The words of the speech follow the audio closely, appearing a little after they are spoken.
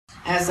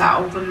As I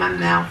open my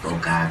mouth, oh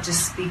God,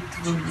 just speak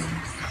through me.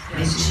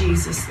 In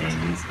Jesus'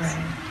 name we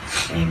pray.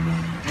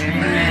 Amen.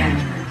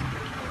 Amen.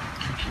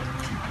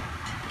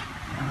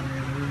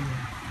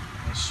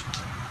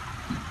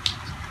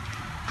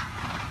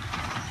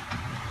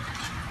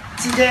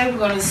 Today we're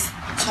going to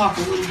talk a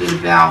little bit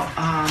about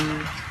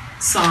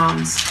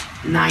Psalms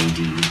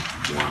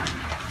 91.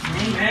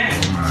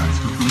 Amen.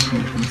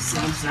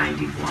 Psalms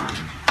 91.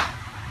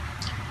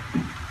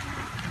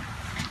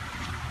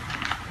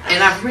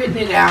 And I've written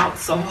it out,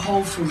 so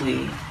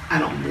hopefully I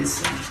don't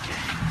miss anything.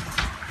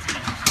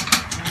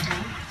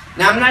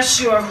 Now, I'm not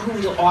sure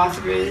who the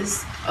author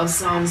is of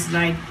Psalms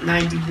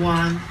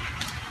 91.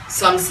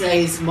 Some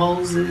say it's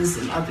Moses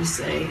and others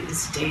say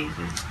it's David.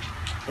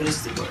 But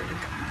it's the word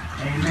of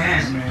God.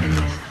 Amen.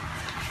 Amen.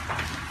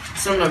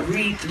 So I'm going to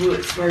read through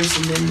it first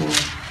and then we'll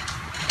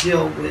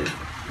deal with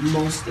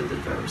most of the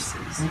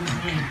verses.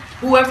 Amen.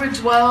 Whoever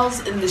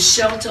dwells in the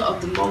shelter of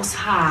the Most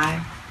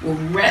High will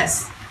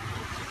rest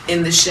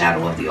in the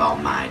shadow of the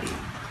Almighty.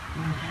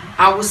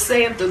 I will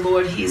say of the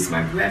Lord, He is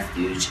my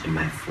refuge and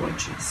my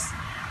fortress,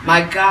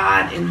 my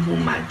God in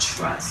whom I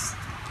trust.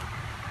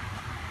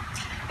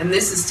 And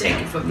this is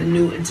taken from the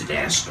New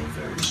International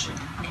Version.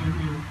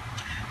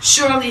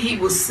 Surely He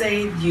will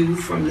save you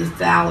from the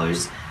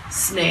fowler's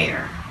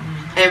snare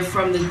and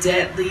from the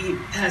deadly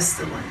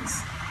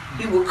pestilence.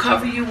 He will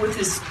cover you with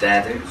His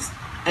feathers,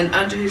 and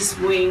under His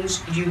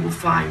wings you will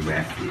find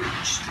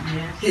refuge.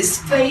 His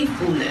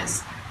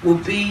faithfulness will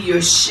be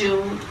your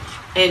shield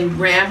and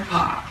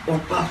rampart or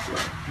buckler.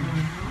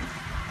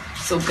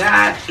 So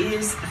God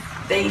is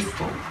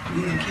faithful.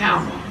 You can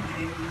count on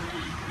Him.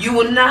 You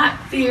will not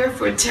fear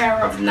for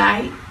terror of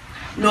night,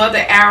 nor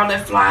the arrow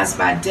that flies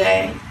by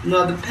day,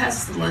 nor the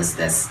pestilence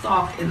that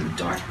stalks in the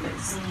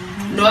darkness,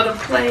 nor the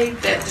plague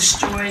that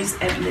destroys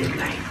at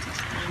midnight.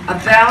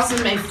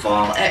 1,000 may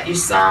fall at your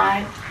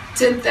side,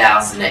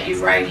 10,000 at your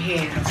right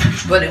hand,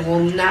 but it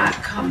will not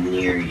come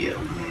near you.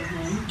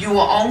 You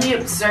will only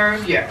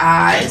observe your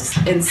eyes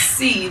and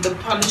see the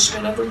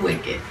punishment of the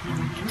wicked.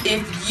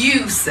 If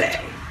you say,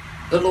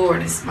 the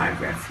Lord is my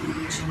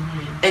refuge,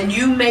 and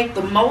you make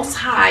the Most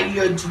High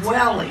your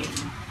dwelling,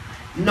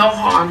 no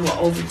harm will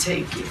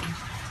overtake you.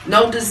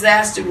 No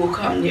disaster will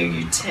come near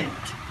your tent.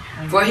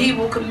 For He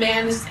will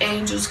command His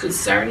angels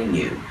concerning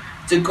you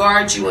to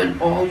guard you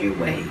in all your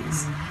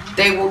ways.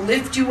 They will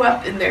lift you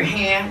up in their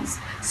hands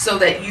so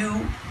that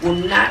you will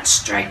not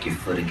strike your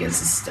foot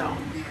against a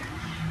stone.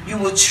 You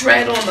will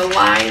tread on the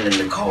lion and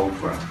the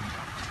cobra.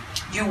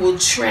 You will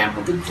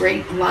trample the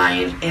great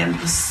lion and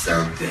the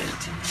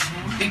serpent.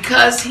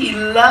 Because He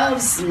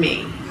loves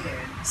me,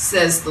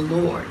 says the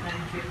Lord,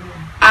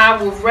 I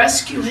will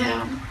rescue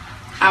him.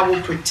 I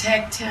will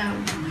protect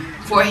him.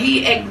 For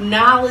He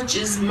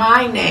acknowledges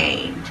my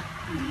name.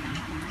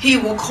 He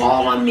will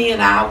call on me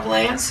and I will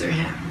answer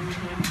him.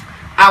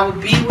 I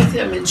will be with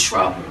him in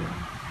trouble.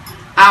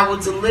 I will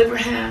deliver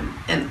him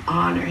and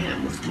honor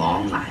him with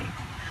long life.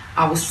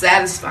 I will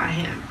satisfy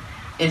him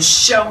and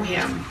show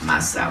him my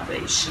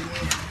salvation.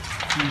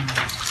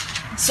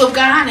 So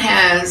God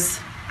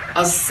has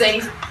a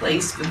safe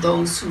place for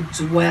those who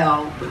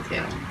dwell with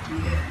Him.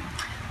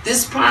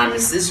 This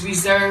promise is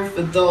reserved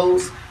for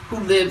those who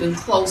live in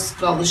close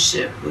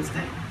fellowship with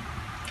Him.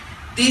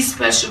 These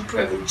special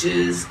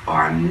privileges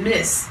are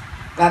missed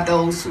by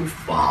those who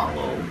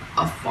follow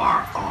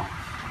afar off.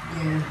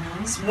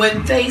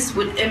 When faced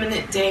with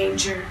imminent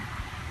danger,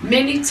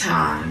 many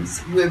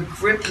times we're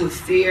gripped with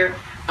fear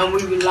and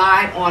we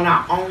rely on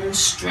our own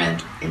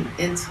strength and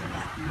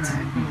intellect.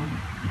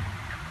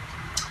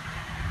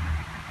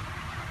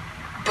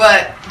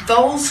 But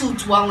those who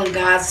dwell in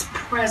God's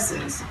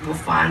presence will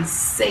find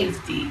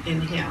safety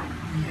in Him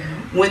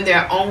when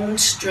their own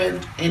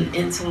strength and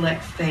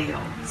intellect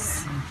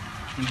fails.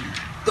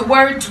 The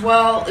word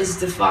dwell is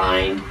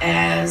defined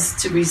as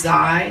to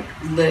reside,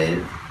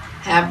 live,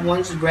 have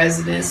one's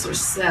residence, or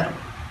settle.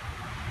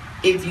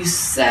 If you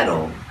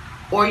settle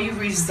or you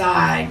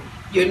reside,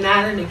 you're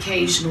not an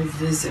occasional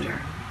visitor.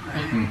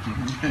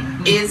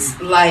 It's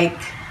like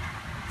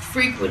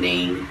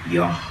frequenting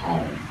your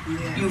home.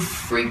 You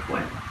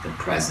frequent the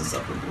presence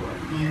of the Lord.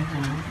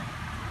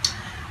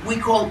 We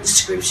quote the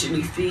scripture in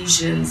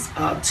Ephesians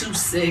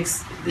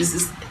 2:6. This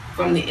is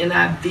from the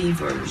NIV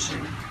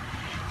version.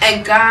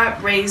 And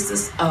God raised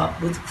us up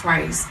with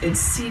Christ and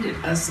seated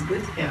us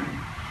with Him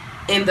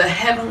in the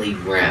heavenly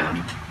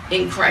realm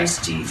in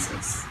Christ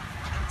Jesus.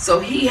 So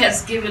He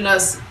has given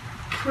us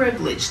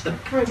the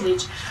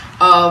privilege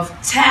of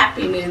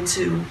tapping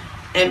into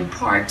and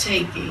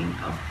partaking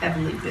of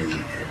heavenly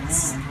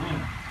benefits.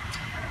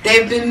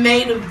 They've been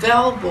made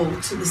available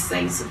to the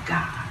saints of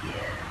God.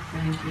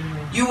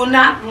 You will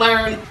not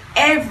learn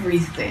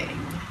everything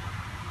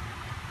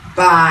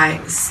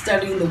by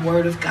studying the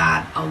Word of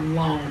God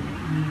alone.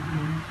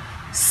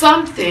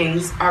 Some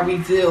things are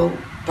revealed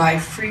by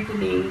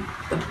frequenting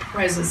the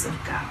presence of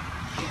God.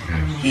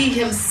 He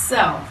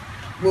Himself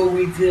will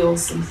reveal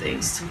some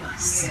things to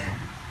us.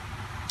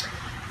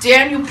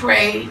 Daniel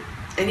prayed,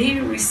 and he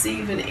didn't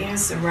receive an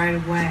answer right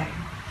away.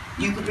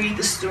 You can read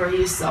the story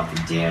yourself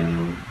in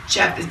Daniel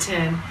chapter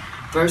 10,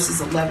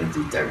 verses 11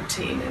 through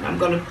 13. And I'm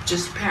going to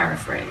just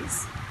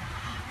paraphrase.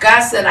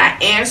 God said, I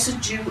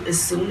answered you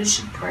as soon as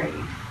you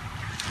prayed.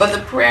 But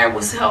the prayer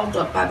was held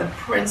up by the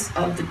prince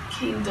of the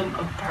kingdom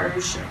of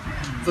Persia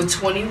for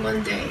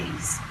 21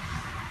 days.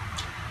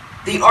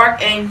 The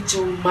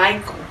archangel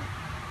Michael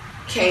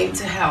came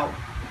to help.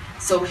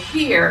 So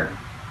here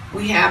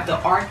we have the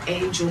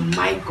archangel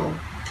Michael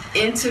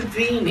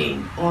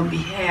intervening on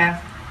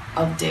behalf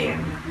of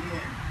Daniel.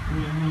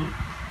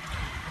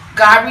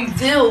 God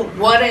revealed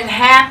what had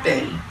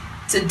happened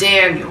to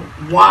Daniel,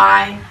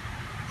 why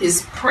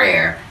his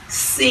prayer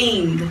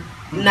seemed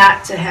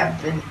not to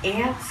have been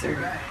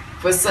answered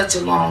for such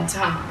a long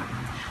time.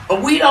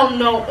 And we don't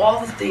know all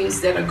the things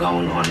that are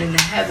going on in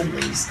the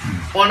heavenlies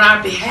on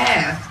our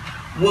behalf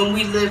when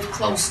we live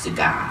close to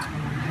God.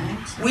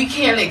 We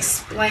can't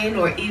explain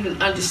or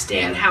even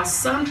understand how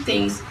some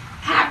things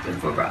happen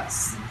for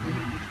us.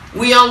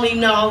 We only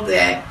know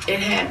that it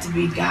had to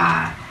be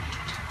God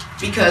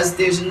because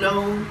there's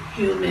no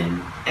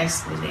human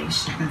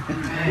explanation.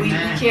 We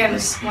can't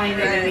explain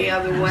it any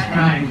other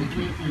way.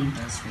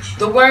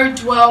 The word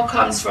dwell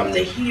comes from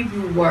the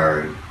Hebrew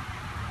word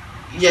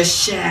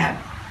yashab,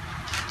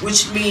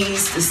 which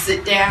means to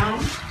sit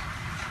down,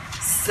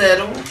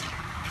 settle,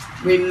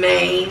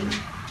 remain,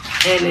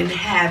 and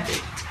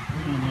inhabit.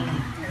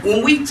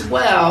 When we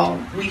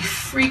dwell, we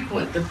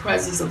frequent the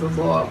presence of the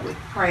Lord with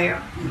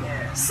prayer,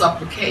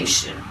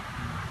 supplication,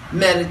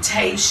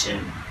 meditation,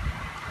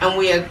 and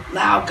we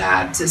allow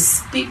God to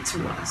speak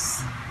to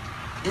us.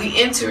 We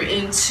enter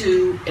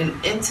into an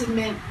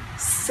intimate,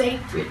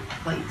 sacred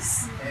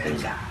place in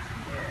God.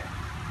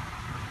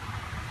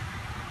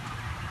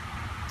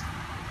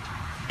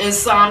 In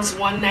Psalms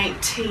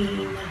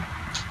 119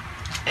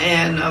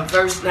 and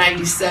verse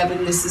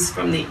 97, this is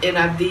from the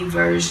NIV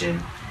version,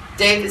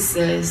 David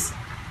says,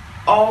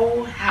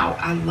 oh, how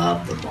I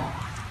love the law.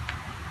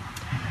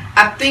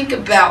 I think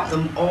about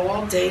them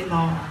all day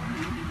long.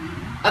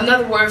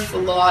 Another word for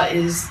law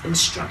is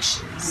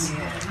instructions.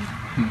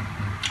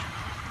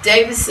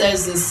 David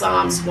says in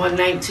Psalms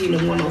 119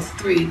 and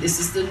 103, this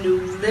is the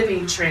New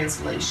Living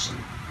Translation,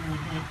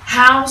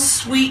 how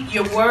sweet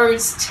your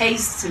words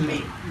taste to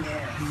me.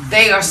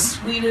 They are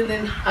sweeter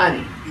than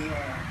honey.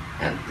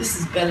 And this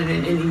is better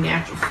than any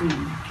natural food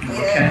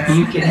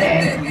you can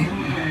have.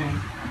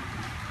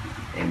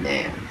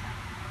 Amen.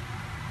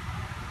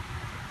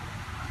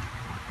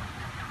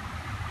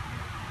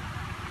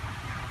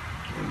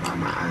 And why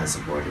my eyes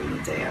are watering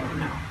today, I don't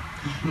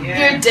know.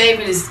 Here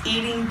David is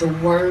eating the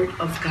word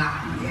of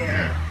God.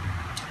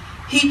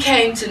 He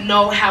came to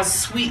know how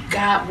sweet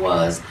God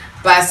was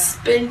by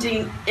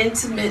spending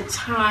intimate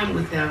time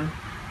with him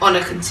on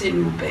a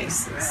continual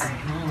basis.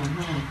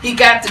 He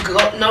got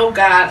to know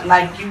God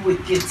like you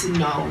would get to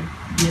know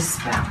your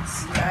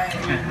spouse.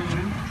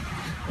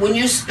 When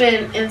you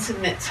spend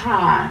intimate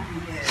time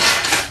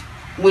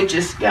with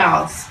your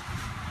spouse,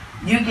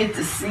 you get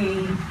to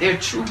see their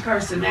true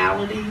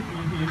personality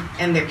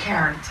and their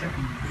character.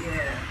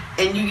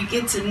 And you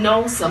get to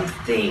know some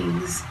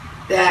things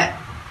that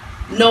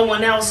no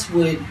one else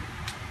would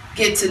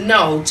get to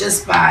know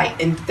just by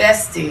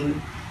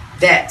investing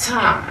that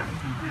time.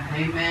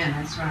 Amen.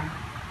 That's right.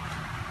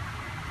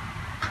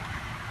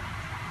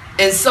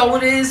 And so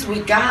it is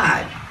with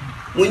God.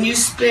 When you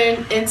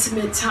spend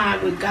intimate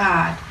time with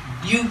God,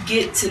 you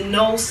get to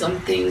know some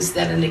things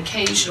that an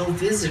occasional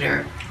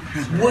visitor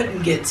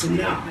wouldn't get to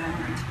know.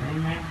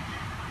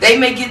 They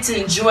may get to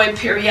enjoy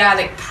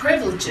periodic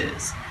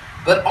privileges,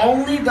 but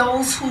only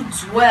those who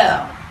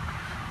dwell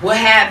will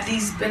have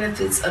these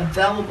benefits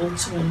available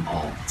to them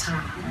all the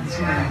time. That's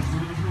right.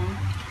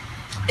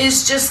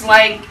 It's just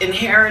like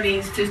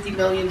inheriting $50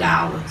 million.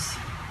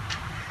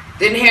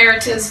 The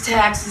inheritance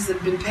taxes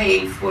have been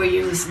paid for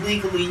you. It's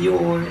legally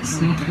yours.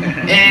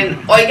 And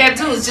all you got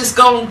to do is just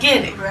go and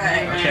get it.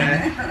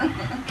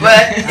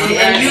 But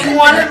and you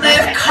want to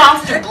live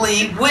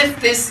comfortably with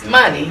this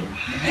money,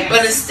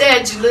 but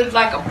instead you live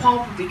like a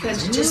pauper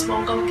because you just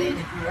won't go get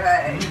it.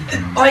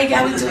 All you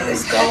got to do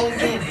is go and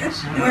get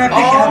it.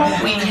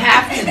 All we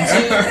have to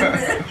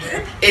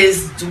do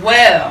is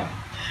dwell,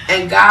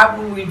 and God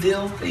will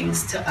reveal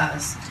things to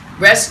us,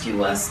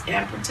 rescue us,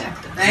 and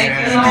protect us. Thank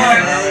you,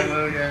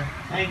 Lord.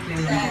 Thank you,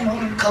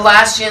 Lord.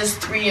 Colossians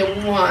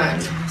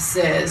 3:1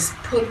 says,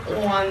 put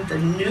on the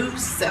new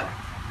self.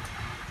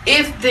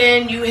 If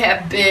then you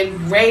have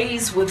been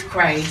raised with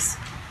Christ,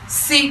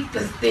 seek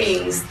the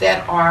things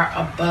that are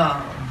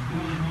above,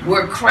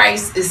 where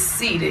Christ is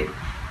seated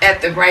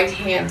at the right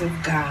hand of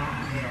God.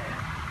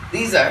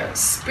 These are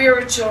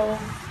spiritual,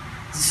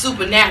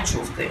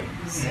 supernatural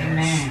things.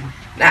 Amen.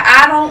 Now,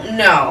 I don't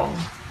know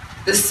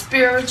the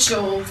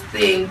spiritual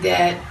thing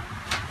that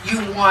you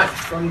want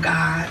from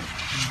God,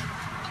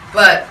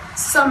 but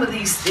some of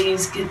these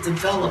things get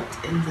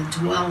developed in the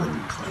dwelling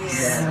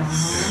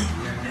place.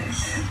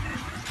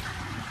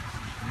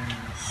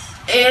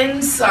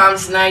 In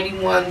Psalms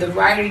 91, the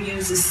writer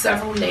uses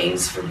several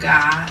names for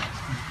God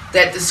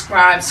that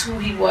describes who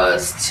he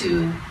was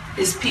to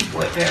his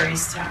people at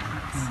various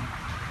times.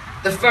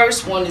 The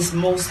first one is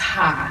Most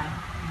High.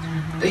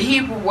 The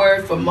Hebrew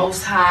word for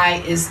Most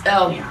High is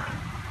Elyon,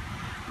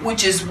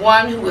 which is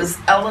one who is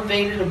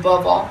elevated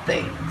above all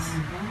things.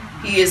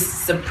 He is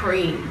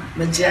supreme,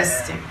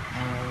 majestic.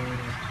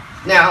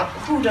 Now,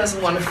 who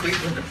doesn't want to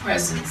frequent the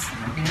presence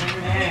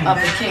of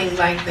a king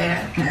like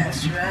that?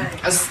 That's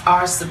right.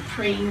 Our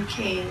supreme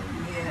king.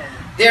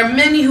 There are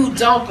many who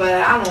don't, but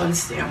I don't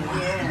understand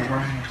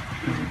why.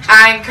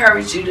 I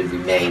encourage you to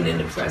remain in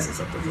the presence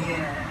of the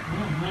Lord.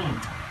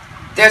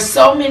 There's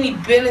so many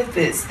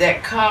benefits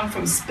that come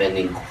from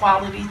spending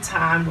quality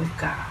time with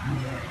God.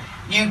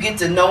 You get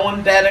to know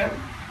Him better.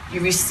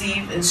 You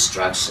receive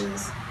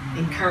instructions,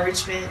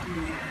 encouragement,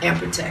 and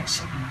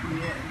protection.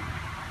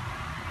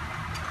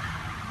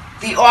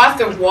 The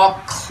author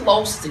walked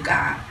close to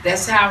God.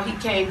 That's how he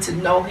came to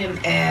know Him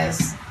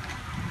as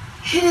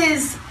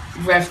his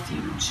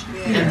refuge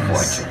and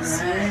fortress.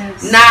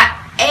 Not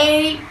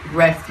a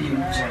refuge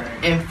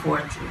and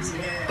fortress,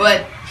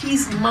 but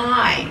He's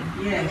mine.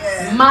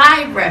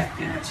 My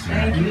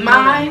refuge,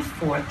 my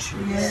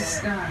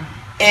fortress.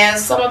 And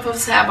some of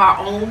us have our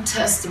own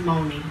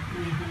testimony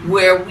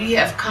where we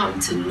have come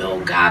to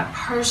know God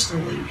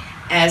personally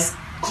as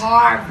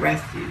our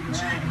refuge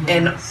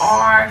and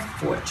our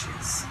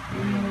fortress.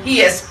 He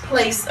has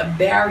placed a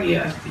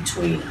barrier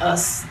between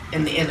us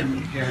and the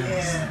enemy.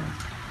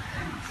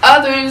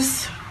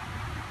 Others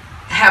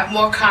have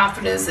more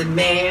confidence in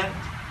man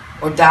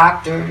or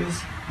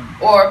doctors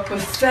or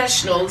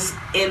professionals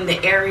in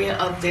the area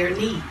of their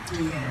need.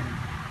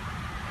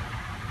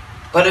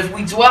 But if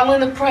we dwell in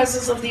the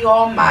presence of the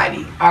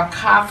Almighty, our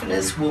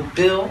confidence will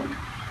build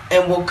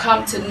and will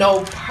come to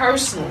know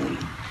personally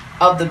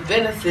of the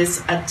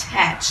benefits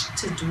attached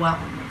to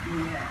dwelling.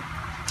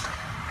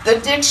 The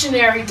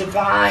dictionary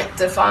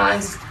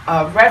defines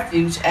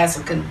refuge as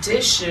a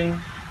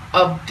condition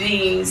of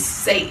being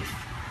safe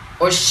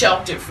or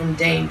sheltered from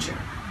danger.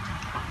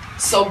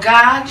 So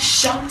God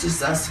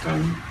shelters us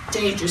from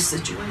dangerous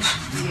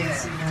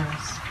situations.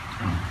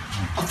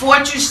 A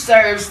fortress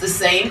serves the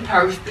same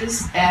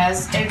purpose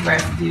as a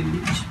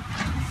refuge,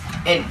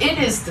 and it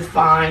is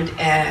defined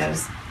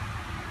as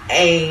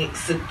a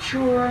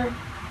secure,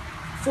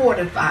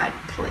 fortified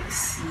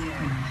place.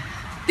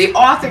 The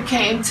author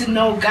came to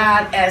know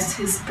God as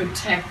his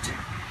protector.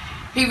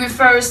 He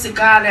refers to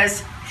God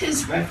as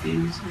his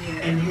refuge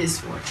and his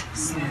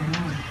fortress.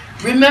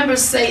 Remember,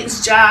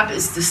 Satan's job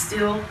is to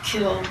steal,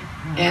 kill,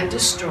 and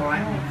destroy.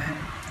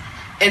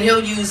 And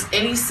he'll use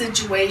any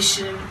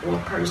situation or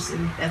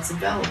person that's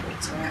available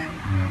to him.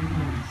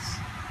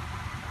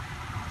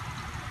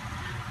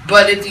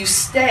 But if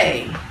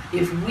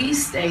we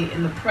stay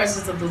in the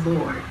presence of the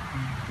Lord,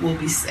 we'll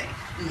be safe.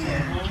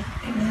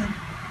 Amen.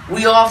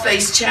 We all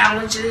face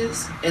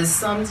challenges, and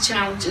some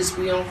challenges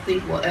we don't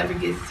think we'll ever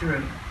get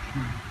through.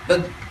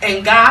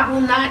 And God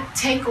will not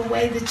take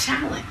away the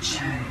challenge,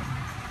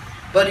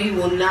 but He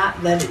will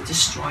not let it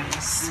destroy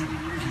us.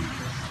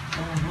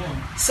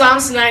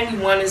 Psalms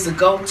 91 is a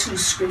go-to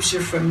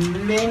scripture for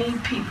many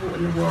people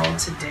in the world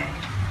today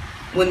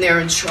when they're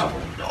in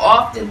trouble.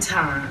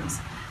 Oftentimes,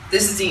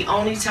 this is the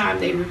only time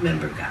they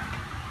remember God.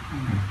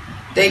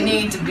 They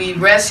need to be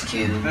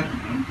rescued.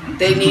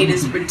 They need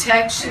His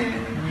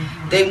protection.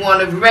 They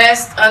want to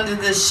rest under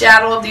the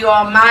shadow of the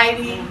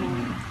Almighty.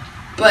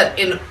 But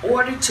in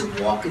order to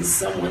walk in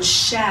someone's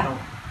shadow,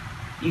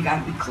 you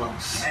got to be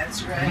close.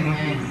 That's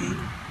right.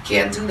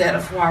 Can't do that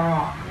afar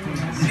off.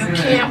 You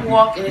can't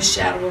walk in a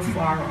shadow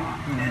afar off.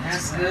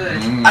 That's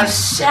good. A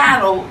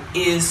shadow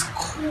is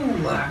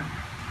cooler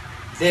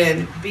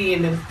than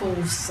being in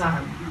full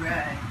sun.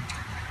 Right.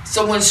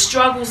 So when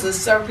struggles and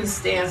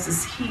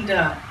circumstances heat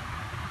up,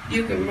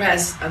 you can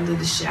rest under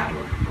the shadow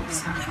of the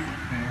Most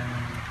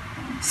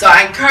High. So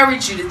I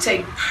encourage you to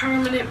take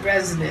permanent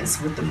residence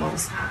with the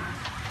Most High.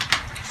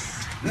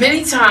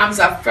 Many times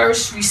our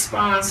first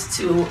response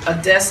to a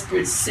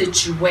desperate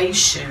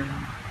situation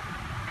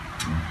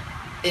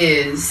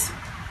is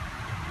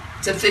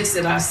to fix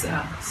it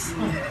ourselves.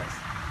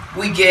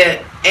 We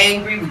get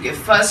angry, we get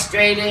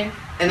frustrated,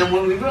 and then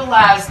when we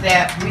realize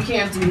that we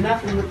can't do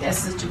nothing with that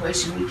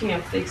situation, we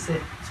can't fix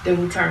it, then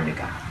we turn to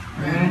God.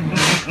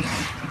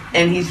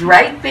 And He's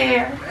right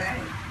there,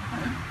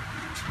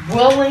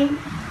 willing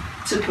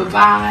to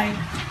provide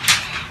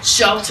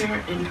shelter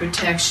and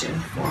protection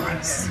for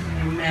us.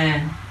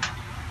 Amen.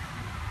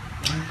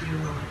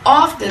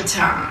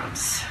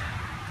 Oftentimes,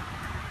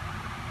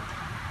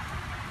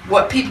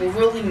 what people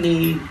really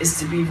need is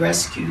to be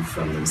rescued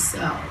from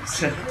themselves.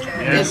 They've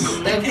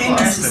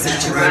caused the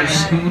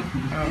situation.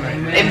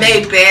 They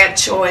made bad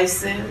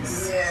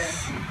choices.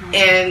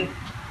 And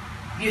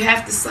you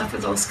have to suffer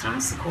those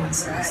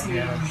consequences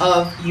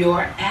of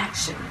your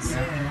actions.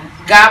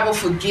 God will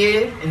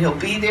forgive and He'll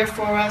be there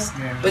for us,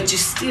 but you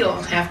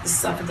still have to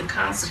suffer the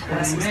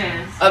consequences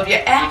of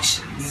your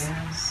actions.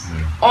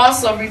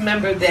 Also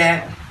remember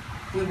that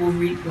we will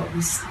reap what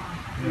we sow,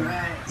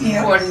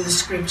 according to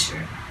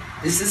Scripture.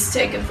 This is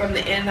taken from the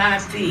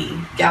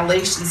NIV.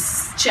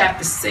 Galatians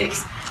chapter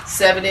 6,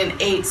 7 and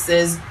 8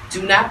 says,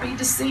 "Do not be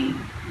deceived.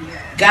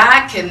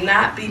 God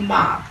cannot be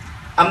mocked.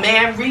 A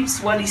man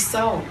reaps what he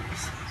sows.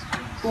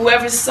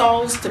 Whoever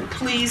sows to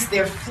please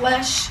their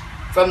flesh,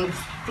 from the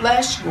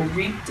flesh will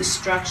reap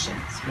destruction.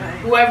 Right.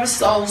 Whoever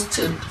sows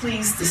to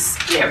please the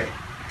Spirit,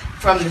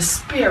 from the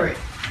Spirit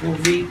will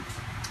reap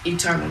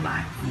eternal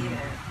life.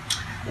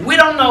 Yeah. We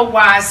don't know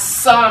why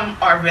some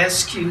are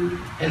rescued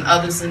and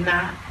others are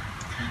not.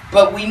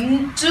 But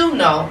we do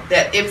know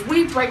that if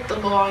we break the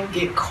law and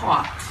get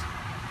caught,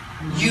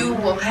 you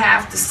will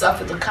have to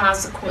suffer the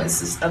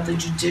consequences of the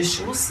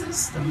judicial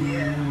system.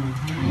 Yeah.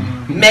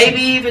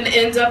 Maybe even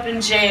end up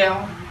in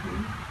jail.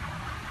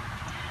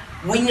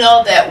 We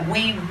know that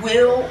we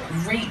will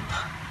reap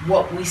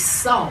what we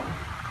sow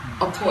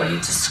according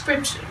to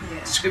Scripture.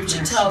 Yeah.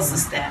 Scripture tells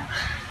us that.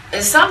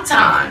 And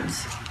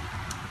sometimes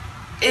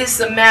it's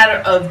a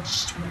matter of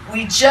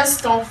we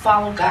just don't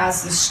follow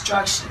God's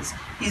instructions.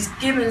 He's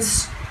given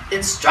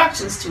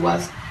instructions to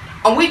us,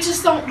 and we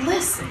just don't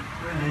listen.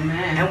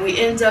 Amen. And we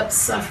end up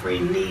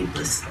suffering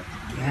needlessly.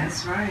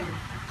 That's right.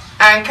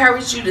 I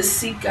encourage you to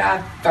seek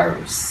God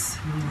first.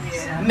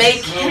 Yeah.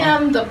 Make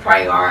Him the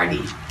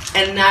priority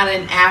and not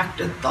an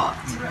afterthought.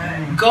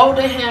 Right. Go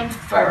to Him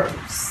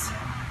first.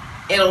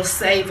 It'll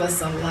save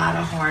us a lot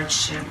of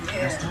hardship.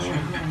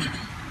 Yeah.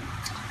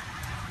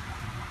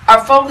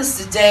 Our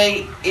focus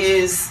today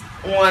is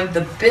on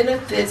the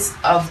benefits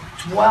of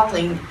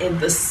dwelling in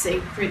the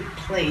sacred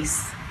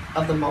place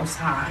of the Most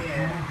High.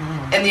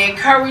 Yeah. And the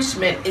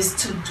encouragement is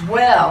to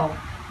dwell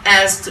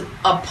as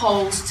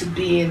opposed to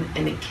being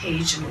an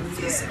occasional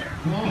visitor.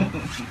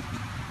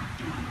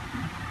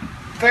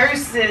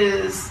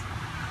 Verses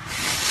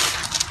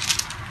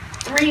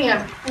 3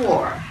 and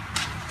 4.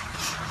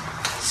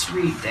 Let's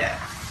read that.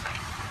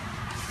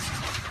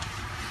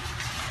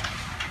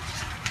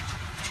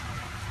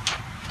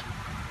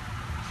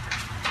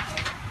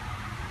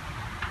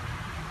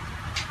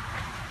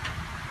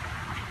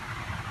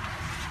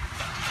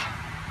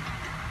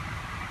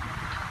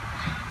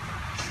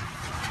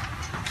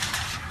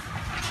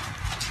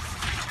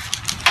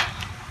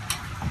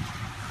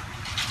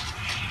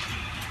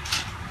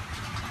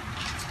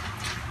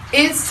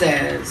 It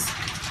says,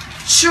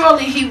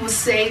 surely He will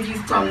save you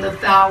from the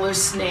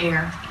fowler's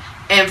snare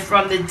and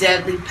from the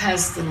deadly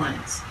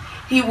pestilence.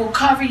 He will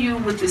cover you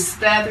with His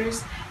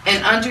feathers,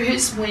 and under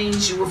His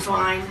wings you will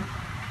find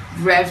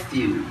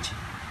refuge.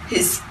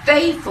 His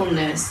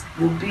faithfulness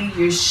will be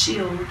your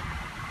shield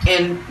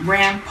and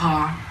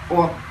rampart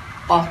or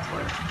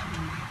buckler.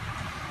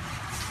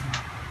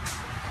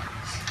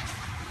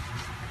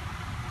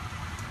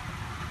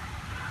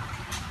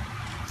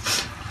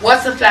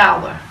 What's a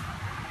fowler?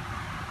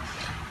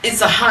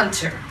 It's a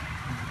hunter.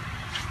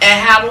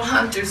 And how do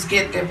hunters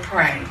get their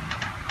prey?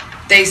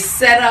 They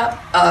set up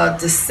a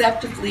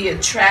deceptively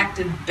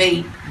attractive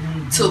bait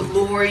to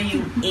lure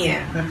you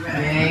in.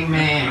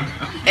 Amen.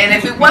 And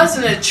if it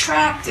wasn't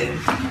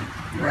attractive,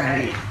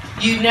 Right.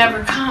 you'd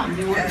never come.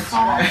 You wouldn't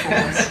fall for it.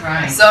 That's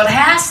right. So it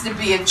has to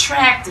be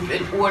attractive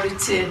in order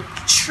to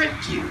trick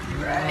you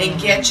Right. and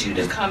get you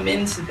to come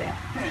into that.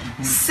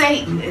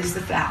 Satan is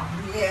the fowler.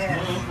 Yeah.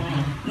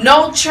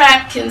 No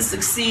trap can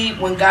succeed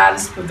when God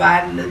is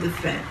providing the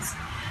defense.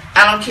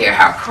 I don't care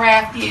how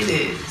crafty it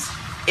is.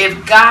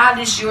 If God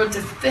is your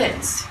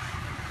defense,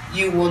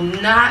 you will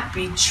not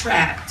be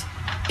trapped.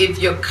 If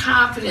your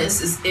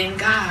confidence is in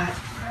God,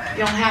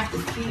 you don't have to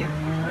fear.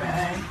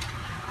 Right.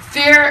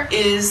 Fear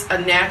is a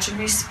natural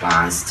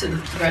response to the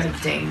threat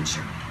of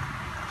danger.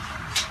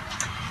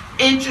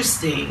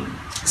 Interesting,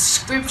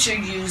 Scripture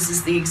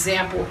uses the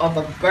example of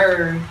a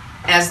bird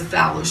as the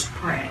fowler's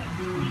prey.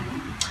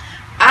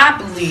 I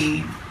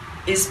believe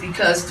it's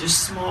because they're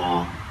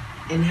small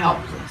and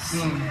helpless.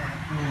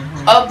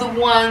 Of the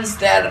ones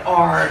that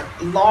are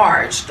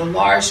large, the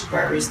large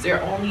birds,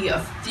 there are only a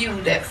few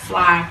that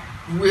fly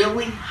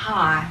really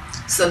high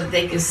so that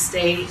they can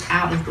stay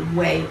out of the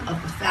way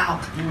of the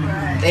falcon.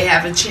 Right. They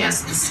have a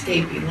chance of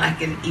escaping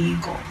like an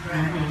eagle.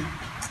 Right.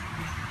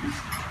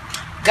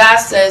 God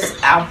says,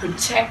 I'll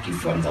protect you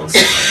from those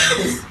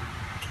things.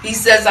 He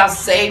says, I'll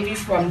save you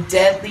from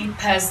deadly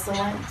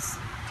pestilence.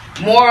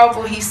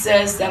 Moreover, He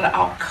says that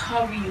I'll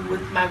cover you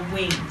with my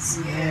wings,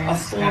 a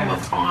Yes. form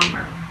of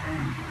armor.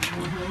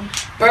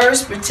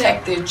 Birds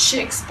protect their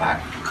chicks by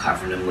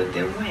covering them with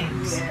their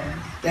wings. Yes.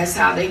 That's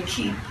how they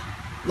keep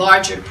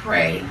larger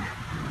prey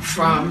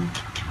from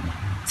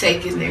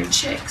taking their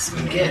chicks,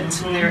 from getting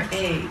to their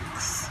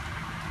eggs.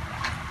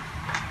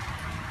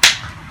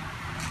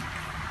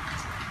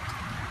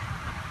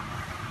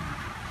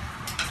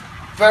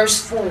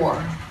 Verse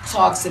 4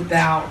 talks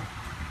about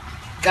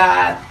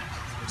God's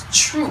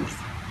truth.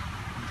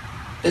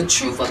 The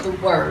truth of the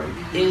word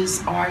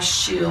is our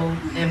shield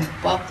and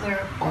buckler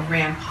or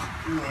rampart.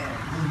 Yeah.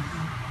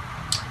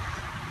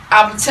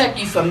 I'll protect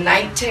you from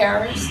night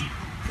terrors,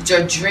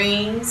 your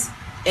dreams,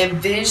 and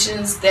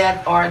visions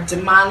that are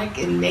demonic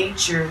in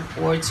nature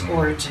or its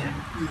origin.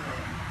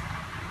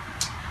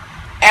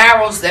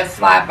 Arrows that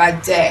fly by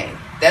day.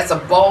 That's a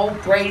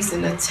bold,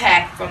 brazen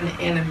attack from the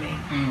enemy.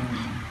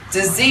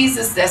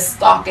 Diseases that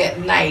stalk at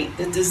night.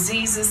 The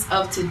diseases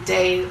of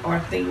today are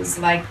things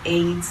like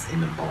AIDS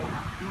and Ebola.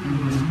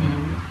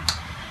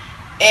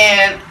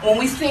 And when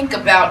we think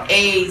about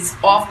AIDS,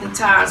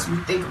 oftentimes we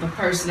think of a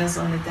person that's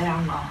on the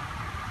down low.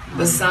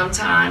 But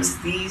sometimes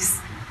these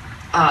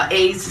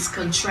AIDS is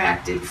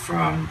contracted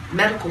from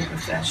medical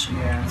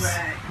professionals. Yes.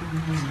 Right.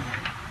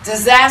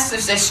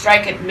 Disasters that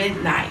strike at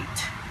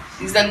midnight.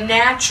 These are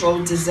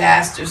natural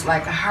disasters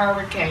like a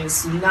hurricane,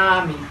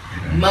 tsunami,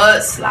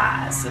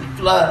 mudslides, and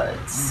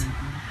floods.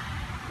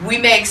 We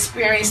may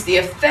experience the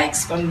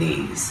effects from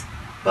these,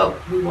 but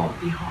we won't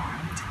be harmed.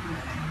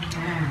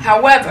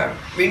 However,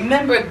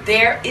 remember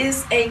there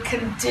is a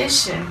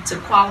condition to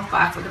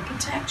qualify for the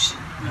protection.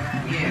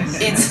 Yes.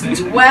 It's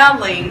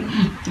dwelling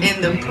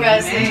in the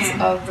presence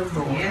of the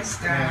Lord. Yes,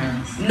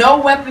 God. No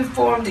weapon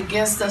formed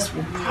against us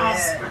will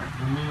prosper,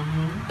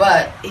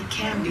 but it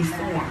can be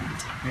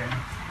formed.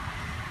 Yeah.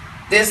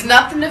 There's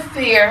nothing to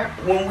fear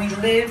when we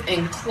live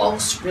in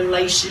close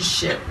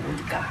relationship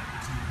with God.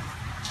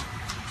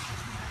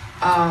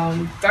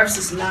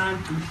 Verses 9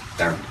 through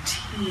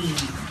 13,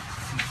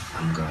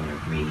 I'm going to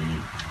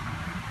read.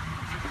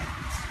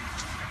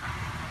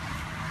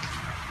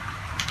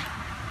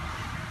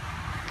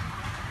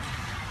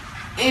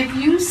 If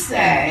you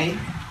say,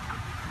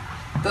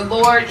 the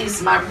Lord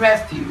is my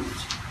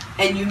refuge,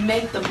 and you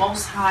make the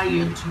Most High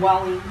your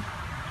dwelling,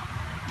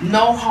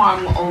 no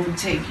harm will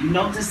overtake you,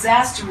 no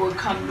disaster will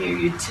come near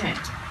your tent.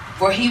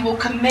 For he will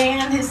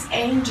command his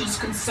angels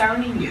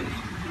concerning you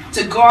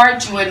to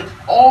guard you in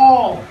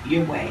all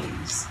your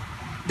ways.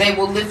 They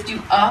will lift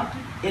you up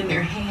in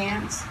their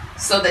hands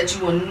so that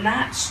you will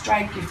not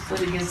strike your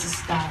foot against a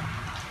stone.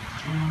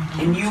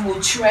 And you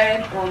will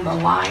tread on the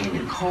lion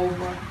and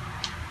cobra,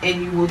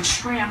 and you will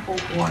trample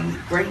on the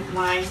great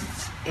lion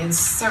and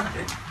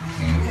serpent.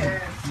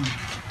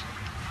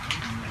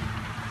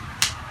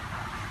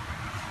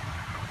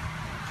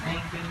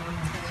 Thank you, Lord.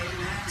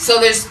 So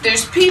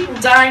there's people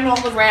dying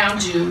all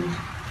around you,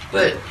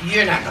 but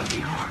you're not going to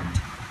be harmed.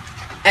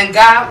 And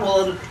God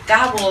will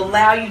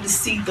allow you to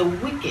see the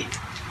wicked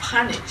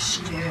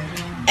punished.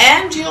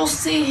 And you'll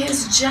see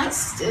his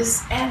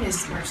justice and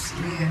his mercy.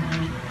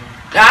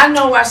 Now I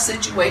know our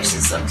situation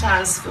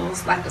sometimes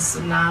feels like a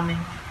tsunami.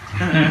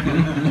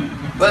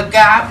 But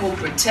God will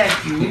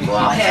protect you. We've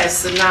all had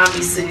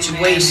tsunami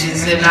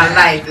situations in our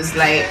life. It's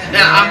like,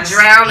 now I'm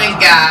drowning,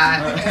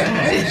 God.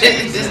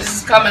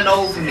 This is coming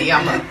over me.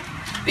 I'm going to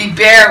be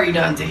buried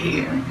under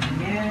here.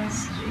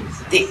 Yes,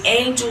 Jesus. The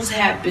angels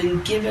have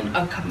been given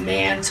a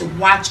command to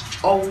watch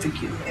over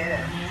you.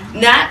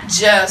 Not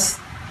just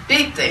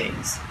big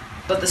things,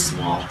 but the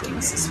small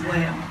things as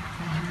well.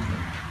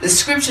 The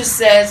scripture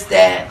says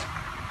that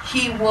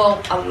he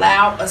will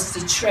allow us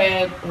to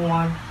tread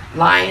on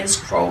lions,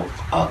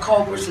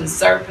 cobras, and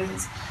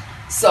serpents.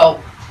 So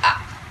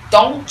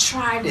don't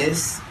try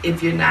this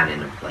if you're not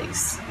in a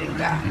place in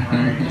God.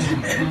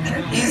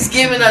 He's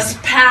given us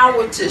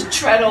power to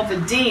tread over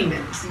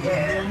demons.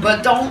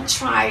 But don't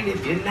try it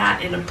if you're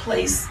not in a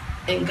place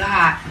in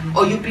God,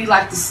 or you'll be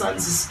like the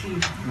sons of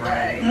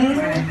Sceva,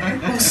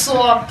 who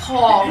saw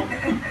Paul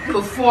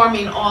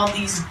performing all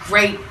these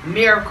great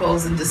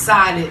miracles and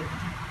decided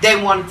they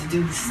wanted to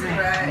do the same.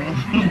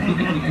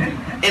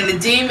 And the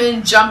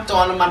demon jumped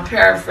on him. I'm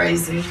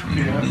paraphrasing.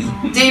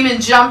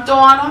 Demon jumped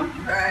on him.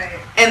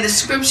 And the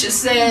scripture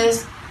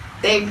says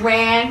they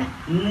ran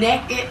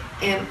naked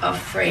and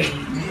afraid.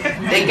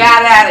 They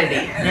got out of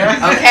there.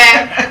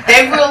 Okay?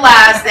 They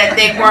realized that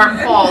they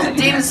weren't Paul. The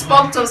demon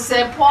spoke to him and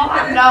said, Paul,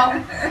 I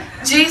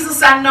know.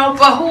 Jesus, I know.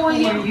 But who are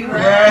you?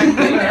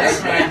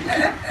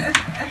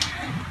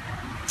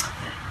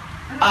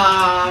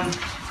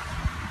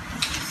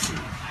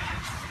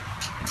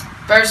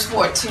 Verse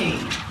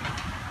 14.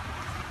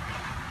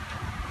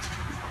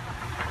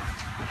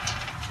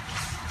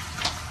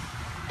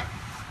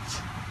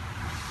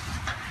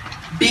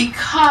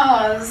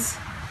 Because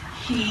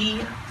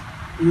he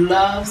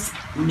loves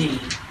me,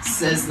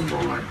 says the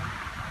Lord,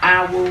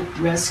 I will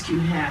rescue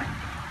him.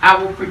 I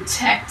will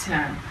protect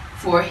him,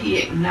 for he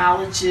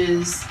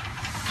acknowledges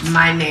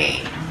my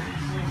name.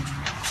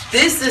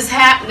 This is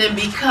happening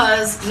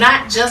because,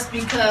 not just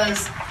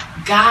because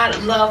God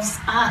loves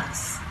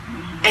us,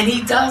 and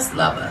he does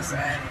love us,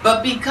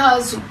 but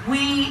because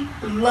we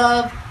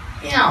love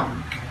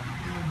him.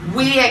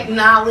 We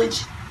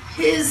acknowledge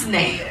his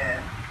name.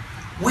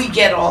 We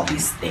get all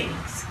these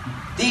things.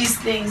 These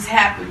things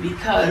happen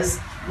because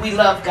we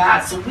love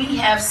God. So we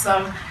have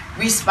some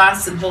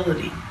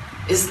responsibility.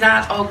 It's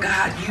not, oh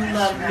God, you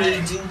love me,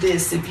 do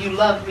this. If you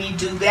love me,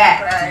 do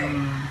that.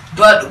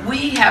 But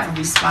we have a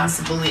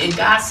responsibility. And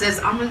God says,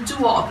 I'm going to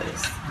do all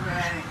this.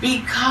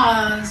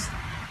 Because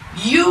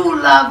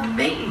you love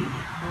me.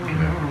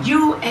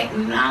 You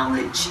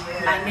acknowledge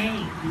my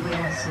name.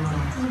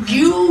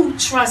 You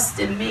trust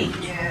in me.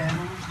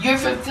 You're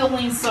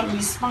fulfilling some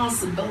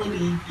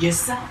responsibility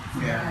yourself.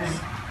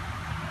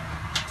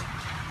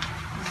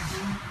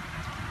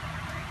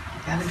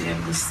 Gotta be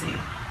able to see.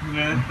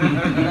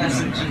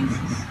 Bless you,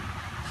 Jesus.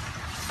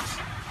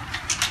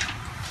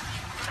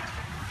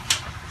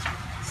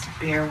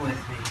 Bear with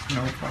me.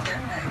 No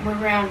problem.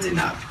 We're rounding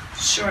up.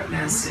 Short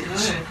message.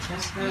 That's good.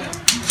 That's good.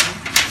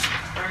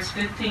 Verse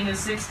 15 and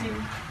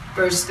 16.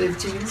 verse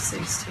 15 and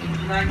 16. Would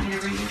you like me to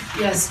read it?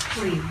 Yes,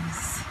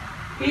 please.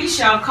 He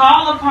shall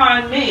call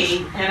upon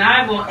me, and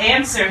I will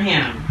answer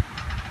him.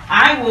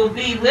 I will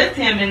be with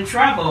him in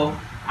trouble.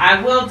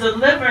 I will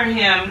deliver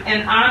him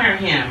and honor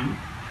him.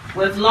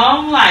 With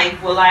long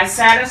life will I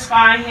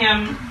satisfy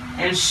him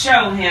and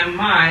show him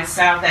my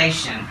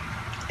salvation.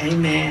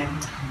 Amen.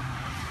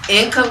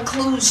 In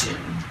conclusion,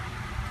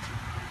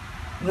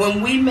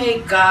 when we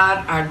make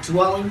God our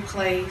dwelling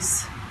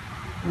place,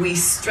 we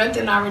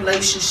strengthen our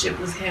relationship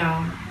with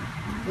him.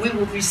 We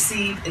will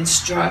receive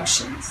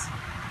instructions,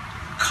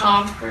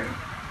 comfort,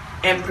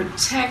 and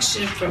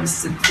protection from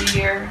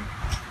severe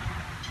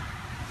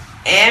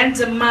and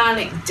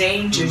demonic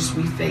dangers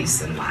we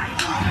face in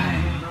life.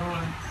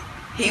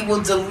 He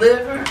will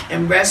deliver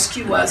and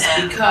rescue us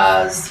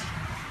because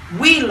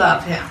we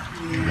love him.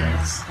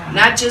 Yes.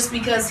 Not just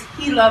because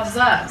he loves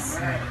us,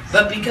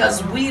 but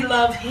because we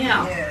love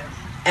him Yes.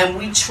 and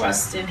we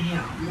trust in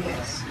him.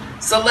 Yes.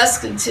 So let's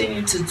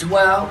continue to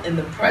dwell in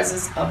the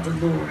presence of the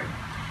Lord.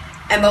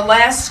 And the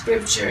last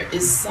scripture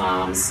is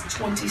Psalms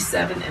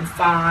 27 and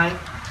 5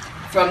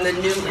 from the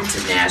New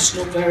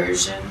International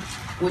Version,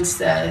 which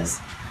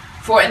says,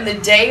 "For in the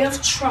day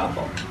of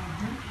trouble,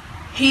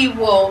 he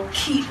will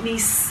keep me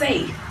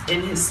safe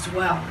in his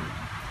dwelling.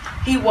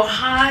 He will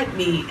hide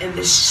me in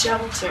the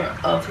shelter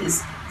of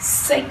his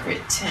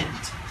sacred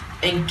tent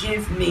and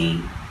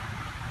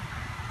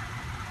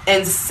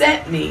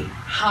set me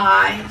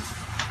high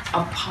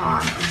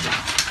upon a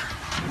rock."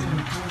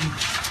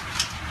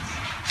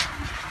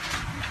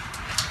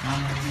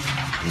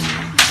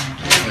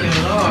 Thank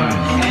you,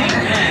 Lord.